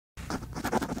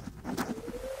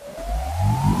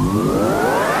Hello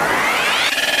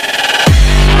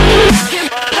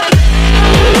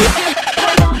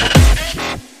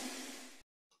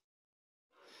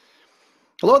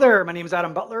there, my name is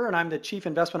Adam Butler and I'm the Chief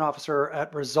Investment Officer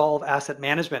at Resolve Asset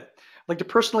Management. I'd like to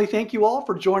personally thank you all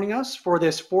for joining us for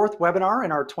this fourth webinar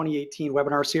in our 2018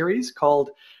 webinar series called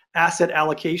Asset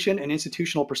Allocation and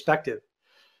Institutional Perspective.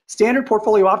 Standard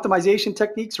portfolio optimization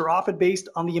techniques are often based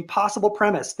on the impossible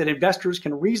premise that investors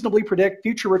can reasonably predict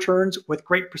future returns with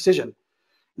great precision.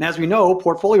 And as we know,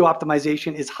 portfolio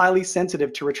optimization is highly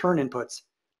sensitive to return inputs.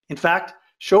 In fact,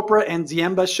 Chopra and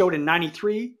Ziemba showed in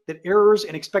 '93 that errors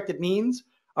in expected means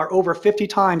are over 50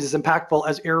 times as impactful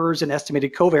as errors in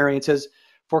estimated covariances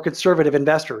for conservative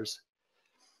investors.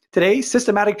 Today,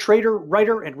 systematic trader,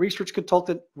 writer, and research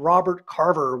consultant Robert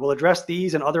Carver will address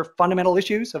these and other fundamental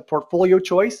issues of portfolio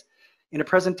choice in a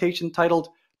presentation titled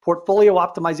Portfolio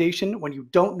Optimization When You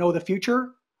Don't Know the Future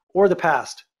or the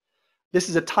Past. This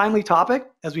is a timely topic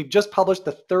as we've just published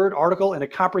the third article in a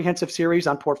comprehensive series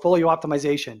on portfolio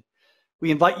optimization.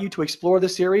 We invite you to explore the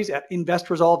series at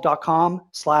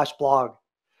investresolve.com/blog.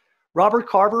 Robert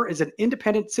Carver is an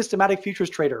independent systematic futures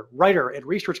trader, writer, and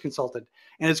research consultant,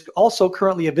 and is also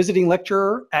currently a visiting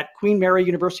lecturer at Queen Mary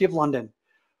University of London.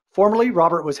 Formerly,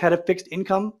 Robert was head of fixed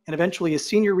income and eventually a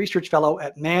senior research fellow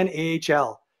at Man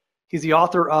AHL. He's the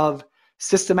author of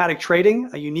Systematic Trading,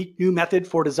 a unique new method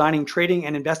for designing trading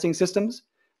and investing systems,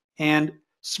 and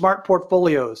Smart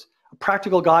Portfolios, a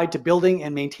practical guide to building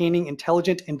and maintaining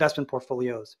intelligent investment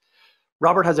portfolios.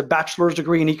 Robert has a bachelor's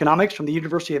degree in economics from the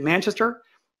University of Manchester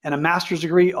and a master's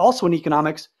degree also in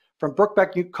economics from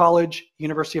Birkbeck College,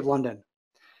 University of London.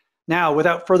 Now,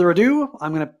 without further ado,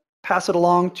 I'm going to pass it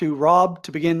along to Rob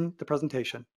to begin the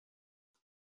presentation.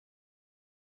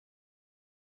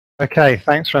 Okay,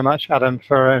 thanks very much, Adam,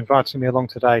 for inviting me along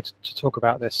today to talk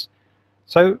about this.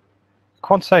 So,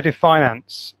 quantitative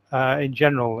finance in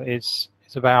general is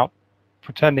about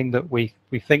pretending that we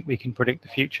think we can predict the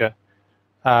future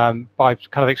by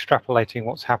kind of extrapolating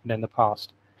what's happened in the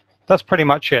past. That's pretty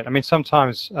much it. I mean,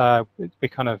 sometimes we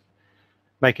kind of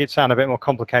make it sound a bit more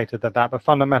complicated than that, but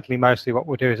fundamentally, mostly what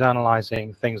we'll do is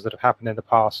analyzing things that have happened in the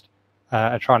past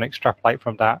and trying to extrapolate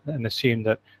from that and assume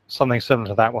that something similar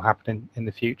to that will happen in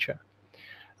the future.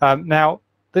 Now,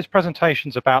 this presentation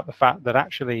is about the fact that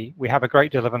actually we have a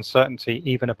great deal of uncertainty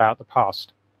even about the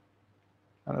past.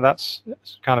 And that's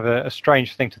kind of a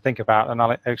strange thing to think about, and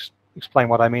I'll explain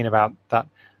what I mean about that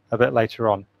a bit later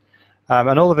on.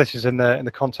 And all of this is in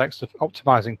the context of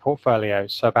optimizing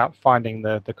portfolios, so about finding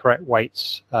the correct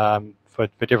weights for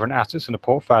different assets in a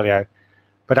portfolio.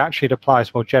 But actually it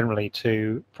applies more generally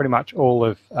to pretty much all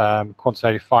of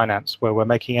quantitative finance, where we're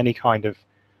making any kind of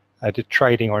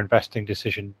trading or investing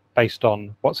decision based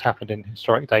on what's happened in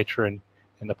historic data in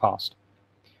the past.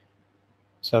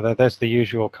 So there's the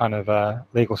usual kind of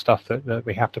legal stuff that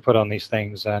we have to put on these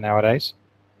things nowadays.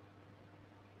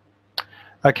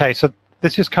 Okay, so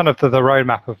this is kind of the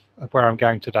roadmap of where I'm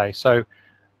going today. So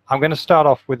I'm going to start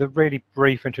off with a really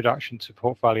brief introduction to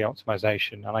portfolio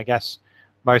optimization. And I guess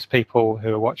most people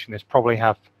who are watching this probably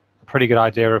have a pretty good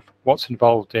idea of what's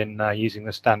involved in using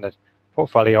the standard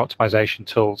portfolio optimization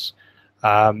tools.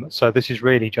 So this is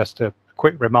really just a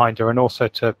quick reminder, and also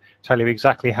to tell you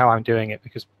exactly how I'm doing it,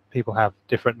 because people have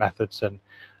different methods. And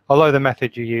although the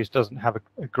method you use doesn't have a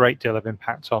great deal of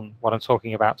impact on what I'm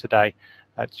talking about today,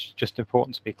 it's just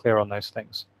important to be clear on those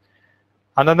things.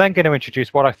 And I'm then going to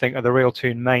introduce what I think are the real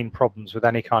two main problems with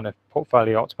any kind of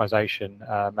portfolio optimization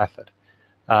method.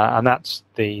 And that's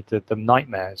the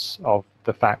nightmares of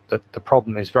the fact that the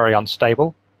problem is very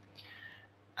unstable,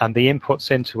 and the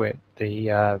inputs into it,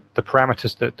 the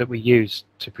parameters that we use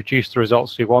to produce the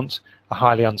results we want, are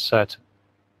highly uncertain.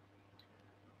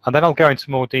 And then I'll go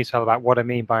into more detail about what I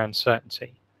mean by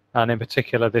uncertainty, and in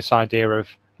particular this idea of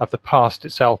the past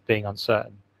itself being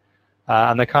uncertain.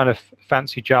 And the kind of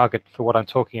fancy jargon for what I'm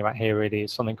talking about here really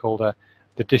is something called the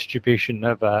distribution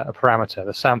of a parameter,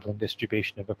 the sampling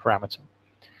distribution of a parameter.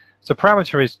 So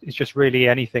parameter is just really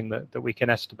anything that we can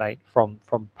estimate from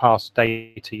past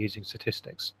data using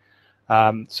statistics.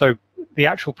 So the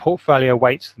actual portfolio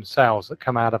weights themselves that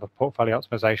come out of a portfolio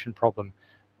optimization problem,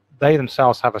 they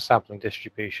themselves have a sampling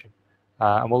distribution.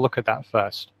 And we'll look at that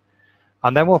first.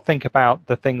 And then we'll think about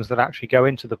the things that actually go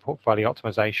into the portfolio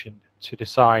optimization to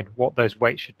decide what those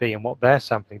weights should be and what their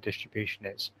sampling distribution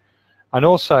is. And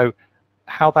also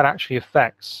how that actually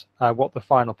affects what the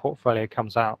final portfolio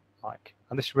comes out like.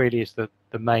 And this really is the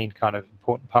main kind of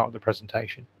important part of the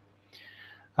presentation.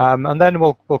 And then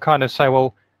we'll kind of say,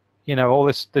 well, you know, all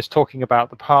this talking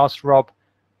about the past, Rob,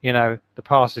 you know, the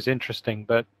past is interesting,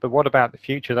 but what about the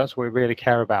future? That's what we really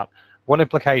care about. what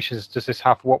implications does this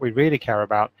have for what we really care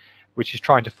about, which is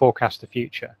trying to forecast the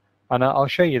future? And I'll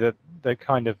show you the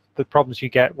kind of the problems you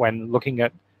get when looking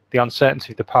at the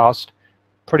uncertainty of the past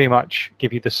pretty much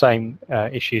give you the same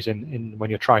issues in when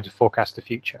you're trying to forecast the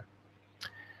future.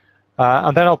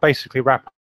 And then I'll basically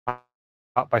wrap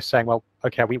up by saying, well,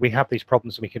 okay, we have these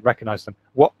problems and we can recognize them.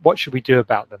 What should we do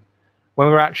about them? When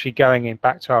we're actually going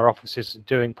back to our offices and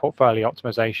doing portfolio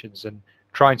optimizations and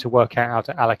trying to work out how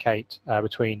to allocate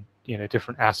between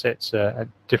different assets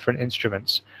and different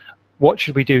instruments, what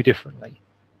should we do differently?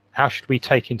 How should we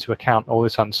take into account all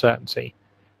this uncertainty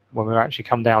when we actually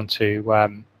come down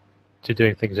to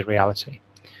doing things in reality?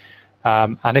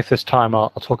 And if there's time, I'll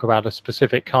talk about a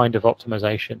specific kind of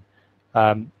optimization,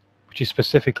 which is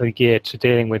specifically geared to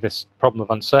dealing with this problem of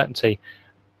uncertainty.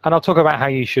 And I'll talk about how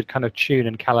you should kind of tune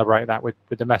and calibrate that with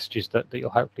the messages that you'll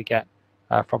hopefully get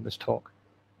from this talk.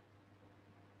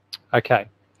 Okay.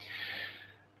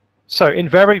 So in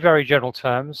very, very general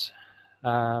terms,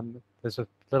 there's a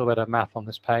little bit of math on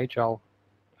this page. I'll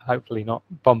hopefully not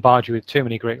bombard you with too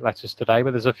many Greek letters today,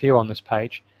 but there's a few on this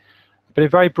page. But in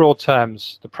very broad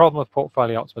terms, the problem of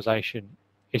portfolio optimization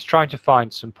is trying to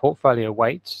find some portfolio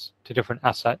weights to different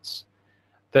assets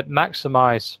that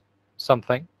maximize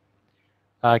something,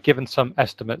 given some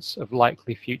estimates of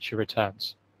likely future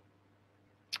returns.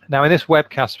 Now, in this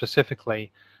webcast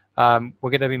specifically, we're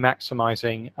going to be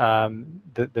maximizing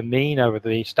the mean over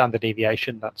the standard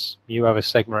deviation, that's mu over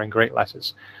sigma in Greek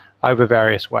letters, over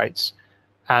various weights.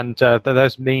 And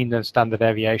those mean and standard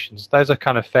deviations, those are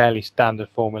kind of fairly standard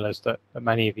formulas that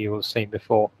many of you will have seen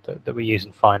before that we use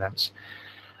in finance.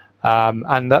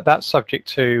 And that's subject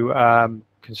to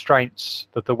constraints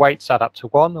that the weights add up to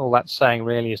 1. All that's saying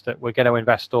really is that we're going to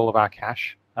invest all of our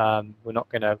cash. We're not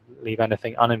going to leave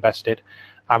anything uninvested.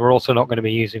 And we're also not going to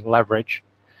be using leverage.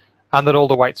 And that all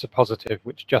the weights are positive,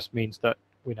 which just means that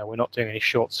we're not doing any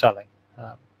short selling.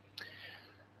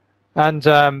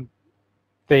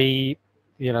 The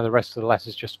rest of the letter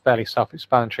is just fairly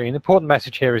self-explanatory. An important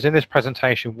message here is in this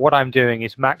presentation, what I'm doing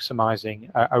is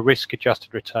maximizing a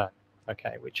risk-adjusted return,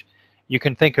 okay, which you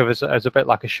can think of as a bit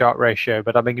like a Sharpe ratio,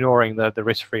 but I'm ignoring the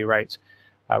risk-free rate,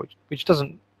 which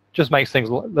doesn't just makes things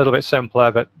a little bit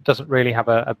simpler, but doesn't really have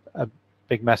a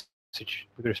big message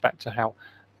with respect to how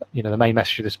the main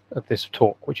message of this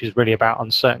talk, which is really about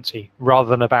uncertainty rather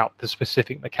than about the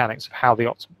specific mechanics of how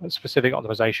the specific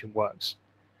optimization works.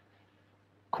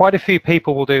 Quite a few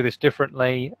people will do this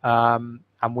differently and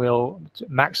will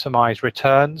maximize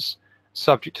returns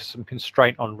subject to some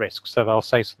constraint on risk. So they'll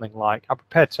say something like, I'm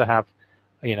prepared to have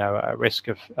a risk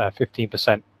of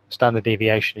 15% standard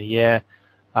deviation a year,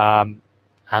 and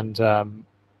I want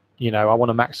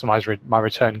to maximize my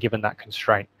return given that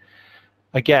constraint.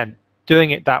 Again,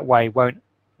 doing it that way won't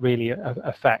really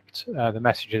affect the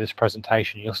message of this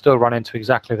presentation. You'll still run into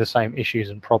exactly the same issues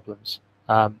and problems.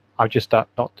 I'm just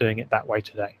not doing it that way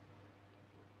today.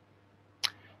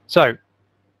 So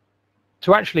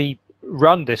to actually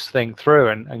run this thing through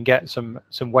and get some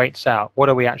weights out, what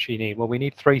do we actually need? Well, we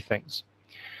need 3 things.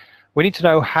 We need to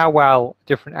know how well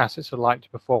different assets are likely to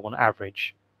perform on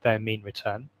average their mean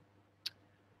return.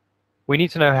 We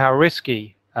need to know how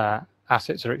risky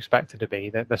assets are expected to be,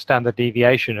 the standard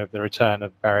deviation of the return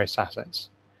of various assets.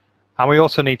 And we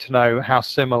also need to know how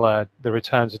similar the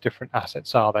returns of different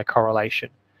assets are, their correlation.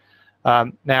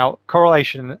 Now,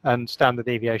 correlation and standard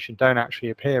deviation don't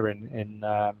actually appear in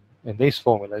these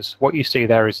formulas. What you see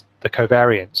there is the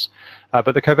covariance,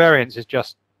 but the covariance is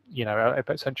just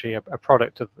essentially a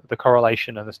product of the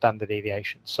correlation and the standard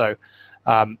deviation. So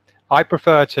I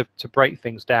prefer to break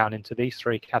things down into these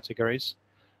 3 categories,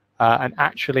 and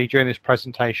actually during this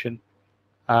presentation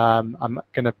I'm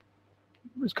going to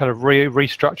kind of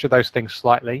restructure those things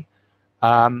slightly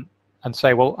and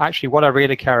say, well, actually what I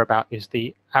really care about is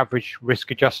the average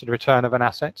risk-adjusted return of an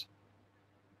asset.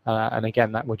 And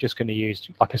again, that we're just going to use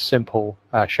like a simple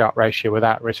Sharpe ratio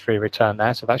without risk-free return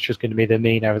there. So that's just going to be the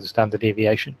mean over the standard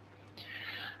deviation.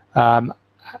 The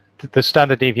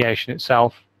standard deviation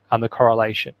itself and the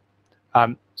correlation.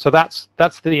 So that's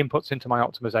the inputs into my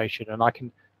optimization, and I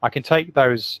can take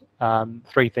those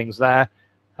 3 things there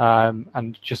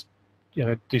and just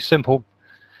do simple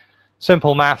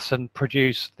maths and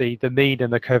produce the mean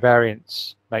and the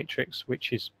covariance matrix,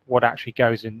 which is what actually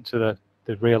goes into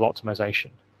the real optimization.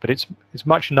 But it's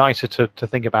much nicer to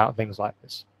think about things like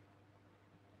this.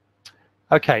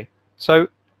 Okay, so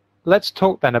let's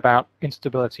talk then about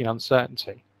instability and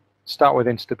uncertainty. Start with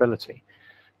instability.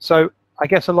 So I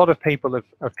guess a lot of people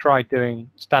have tried doing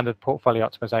standard portfolio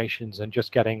optimizations and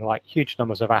just getting like huge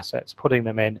numbers of assets, putting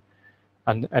them in,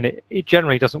 and it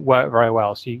generally doesn't work very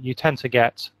well. So you tend to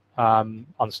get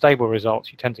unstable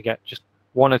results, you tend to get just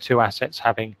one or two assets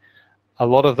having a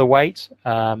lot of the weight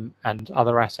and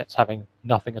other assets having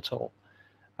nothing at all.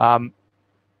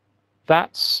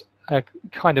 That's a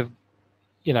kind of,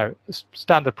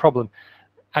 standard problem.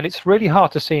 And it's really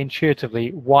hard to see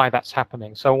intuitively why that's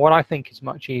happening. So what I think is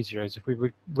much easier is if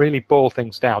we really boil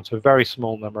things down to a very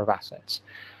small number of assets.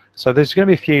 So there's going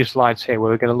to be a few slides here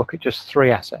where we're going to look at just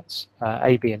 3 assets,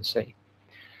 A, B, and C.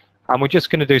 And we're just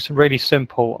going to do some really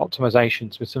simple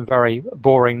optimizations with some very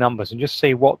boring numbers and just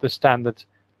see what the standard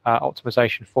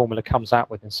optimization formula comes out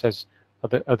with and says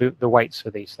are the weights for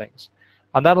these things.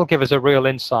 And that'll give us a real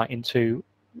insight into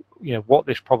what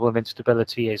this problem of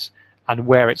instability is and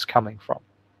where it's coming from.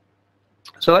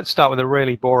 So let's start with a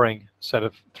really boring set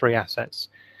of 3 assets.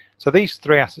 So these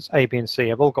 3 assets, A, B, and C,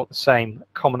 have all got the same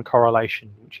common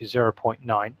correlation, which is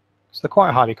 0.9. So they're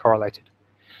quite highly correlated.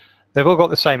 They've all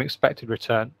got the same expected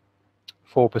return,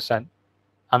 4%,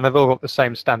 and they've all got the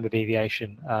same standard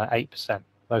deviation, 8%.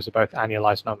 Those are both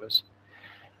annualized numbers.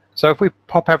 So if we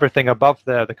pop everything above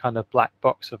there, the kind of black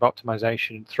box of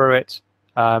optimization through it,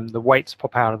 the weights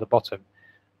pop out of the bottom,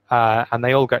 and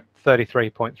they all get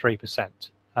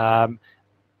 33.3%.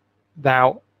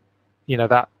 Now,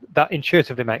 that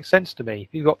intuitively makes sense to me. If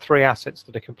you've got 3 assets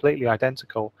that are completely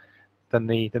identical, then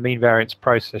the mean variance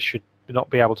process should not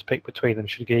be able to pick between them,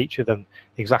 should give each of them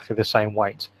exactly the same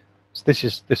weight. So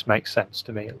this makes sense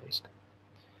to me, at least.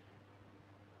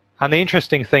 And the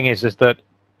interesting thing is that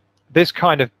this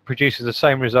kind of produces the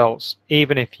same results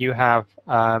even if you have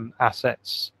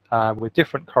assets with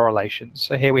different correlations.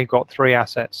 So here we've got 3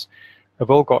 assets have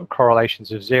all got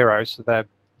correlations of 0, so they're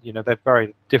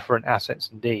very different assets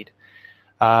indeed,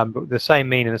 but with the same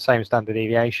mean and the same standard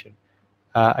deviation.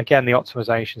 Again, the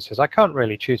optimization says I can't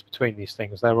really choose between these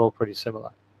things; they're all pretty similar.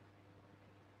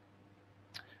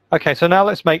 Okay, so now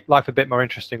let's make life a bit more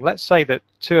interesting. Let's say that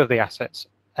 2 of the assets,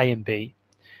 A and B,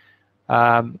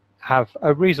 have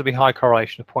a reasonably high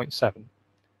correlation of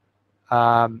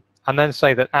 0.7, and then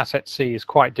say that asset C is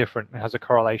quite different and has a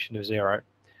correlation of 0.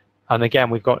 And again,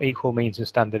 we've got equal means and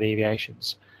standard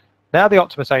deviations. Now the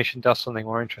optimization does something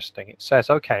more interesting. It says,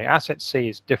 okay, asset C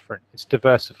is different. It's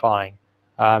diversifying.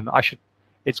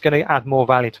 It's going to add more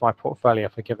value to my portfolio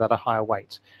if I give that a higher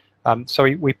weight. So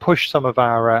we push some of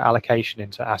our allocation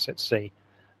into asset C,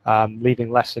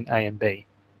 leaving less in A and B.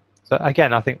 So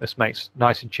again, I think this makes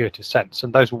nice intuitive sense.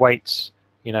 And those weights,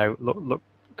 look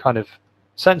kind of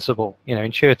sensible.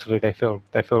 Intuitively they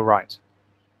feel right.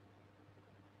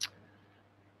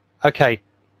 Okay,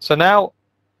 so now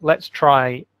let's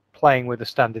try playing with the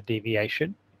standard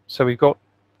deviation. So we've got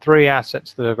 3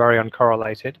 assets that are very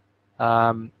uncorrelated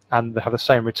and they have the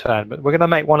same return, but we're going to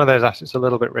make one of those assets a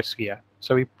little bit riskier.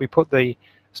 So we put the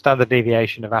standard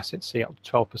deviation of asset C up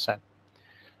to 12%.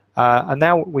 And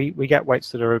now we get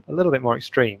weights that are a little bit more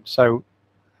extreme. So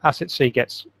asset C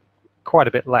gets quite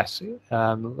a bit less,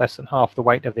 less than half the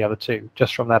weight of the other 2,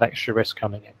 just from that extra risk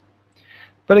coming in.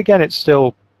 But again, it's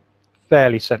still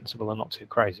fairly sensible and not too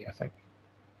crazy, I think.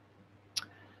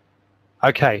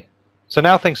 Okay, so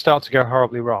now things start to go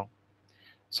horribly wrong.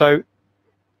 So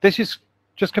this is,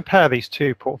 just compare these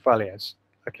 2 portfolios.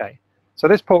 Okay, so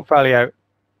this portfolio,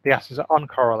 the assets are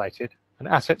uncorrelated, and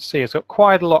asset C has got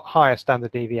quite a lot higher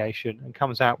standard deviation and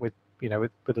comes out with, with a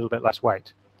little bit less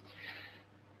weight.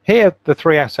 Here, the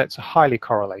 3 assets are highly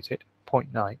correlated,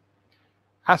 0.9.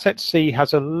 Asset C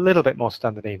has a little bit more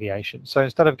standard deviation. So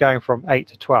instead of going from 8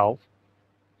 to 12,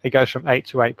 it goes from 8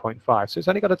 to 8.5. So it's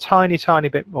only got a tiny, tiny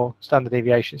bit more standard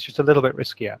deviation. It's just a little bit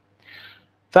riskier.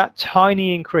 That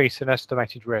tiny increase in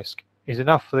estimated risk is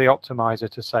enough for the optimizer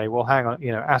to say, well, hang on,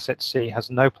 asset C has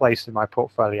no place in my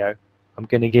portfolio. I'm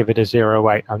going to give it a 0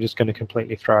 weight. I'm just going to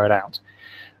completely throw it out.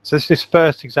 So this is this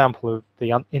first example of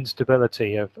the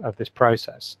instability of this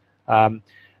process. And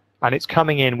it's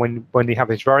coming in when you have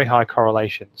these very high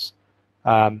correlations.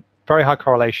 Very high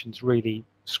correlations really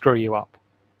screw you up.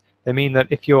 They mean that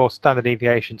if your standard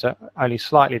deviations are only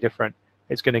slightly different,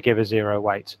 it's going to give a 0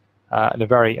 weight and a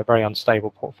very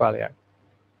unstable portfolio.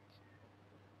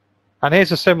 And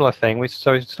here's a similar thing.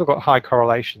 So we've still got high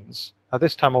correlations.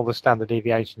 This time all the standard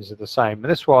deviations are the same.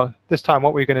 And this time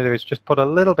what we're going to do is just put a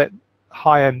little bit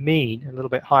higher mean, a little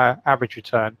bit higher average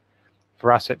return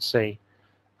for asset C.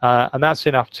 And that's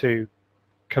enough to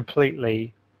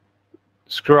completely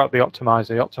screw up the optimizer.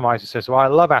 The optimizer says, well, I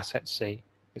love asset C.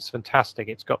 It's fantastic.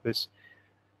 It's got this,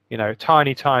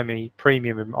 tiny, tiny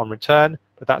premium on return,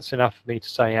 but that's enough for me to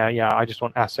say, yeah, I just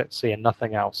want asset C and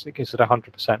nothing else. It gives it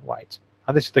 100% weight.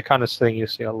 And this is the kind of thing you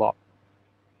see a lot.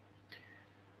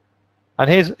 And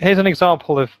here's an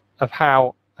example of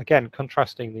how, again,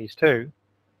 contrasting these 2.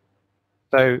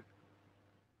 So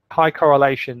high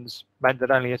correlations meant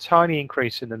that only a tiny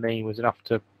increase in the mean was enough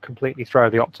to completely throw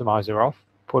the optimizer off,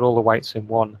 put all the weights in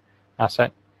one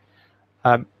asset.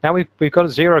 Now we've got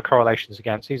 0 correlations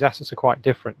again, so these assets are quite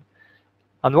different.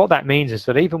 And what that means is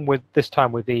that even with this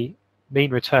time with the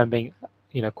mean return being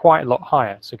quite a lot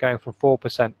higher, so going from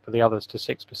 4% for the others to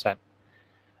 6%,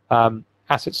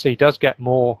 asset C does get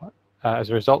more as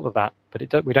a result of that,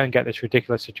 but we don't get this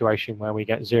ridiculous situation where we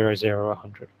get 0, 0,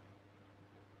 100.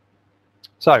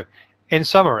 So, in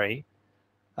summary,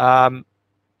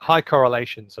 high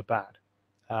correlations are bad.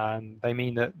 They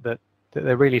mean that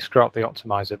they really screw up the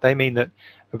optimizer. They mean that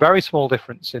a very small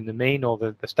difference in the mean or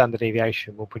the standard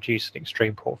deviation will produce an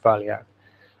extreme portfolio.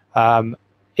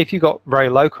 If you've got very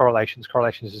low correlations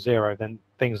are 0, then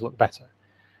things look better.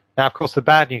 Now, of course, the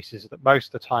bad news is that most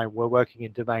of the time we're working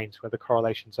in domains where the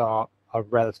correlations are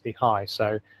relatively high.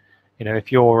 So,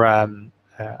 if you're a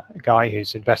guy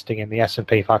who's investing in the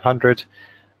S&P 500,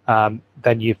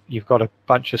 then you've got a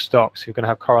bunch of stocks who are going to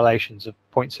have correlations of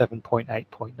 0.7, 0.8,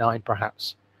 0.9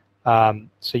 perhaps.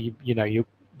 So you're going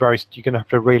to have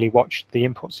to really watch the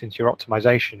inputs into your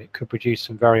optimization. It could produce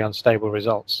some very unstable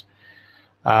results.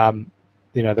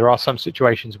 There are some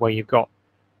situations where you've got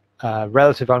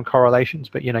relative uncorrelations,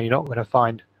 but you're not going to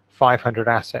find 500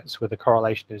 assets with a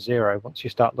correlation of 0. Once you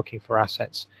start looking for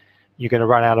assets, you're going to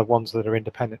run out of ones that are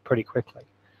independent pretty quickly.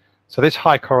 So this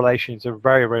high correlation is a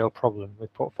very real problem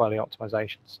with portfolio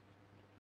optimizations.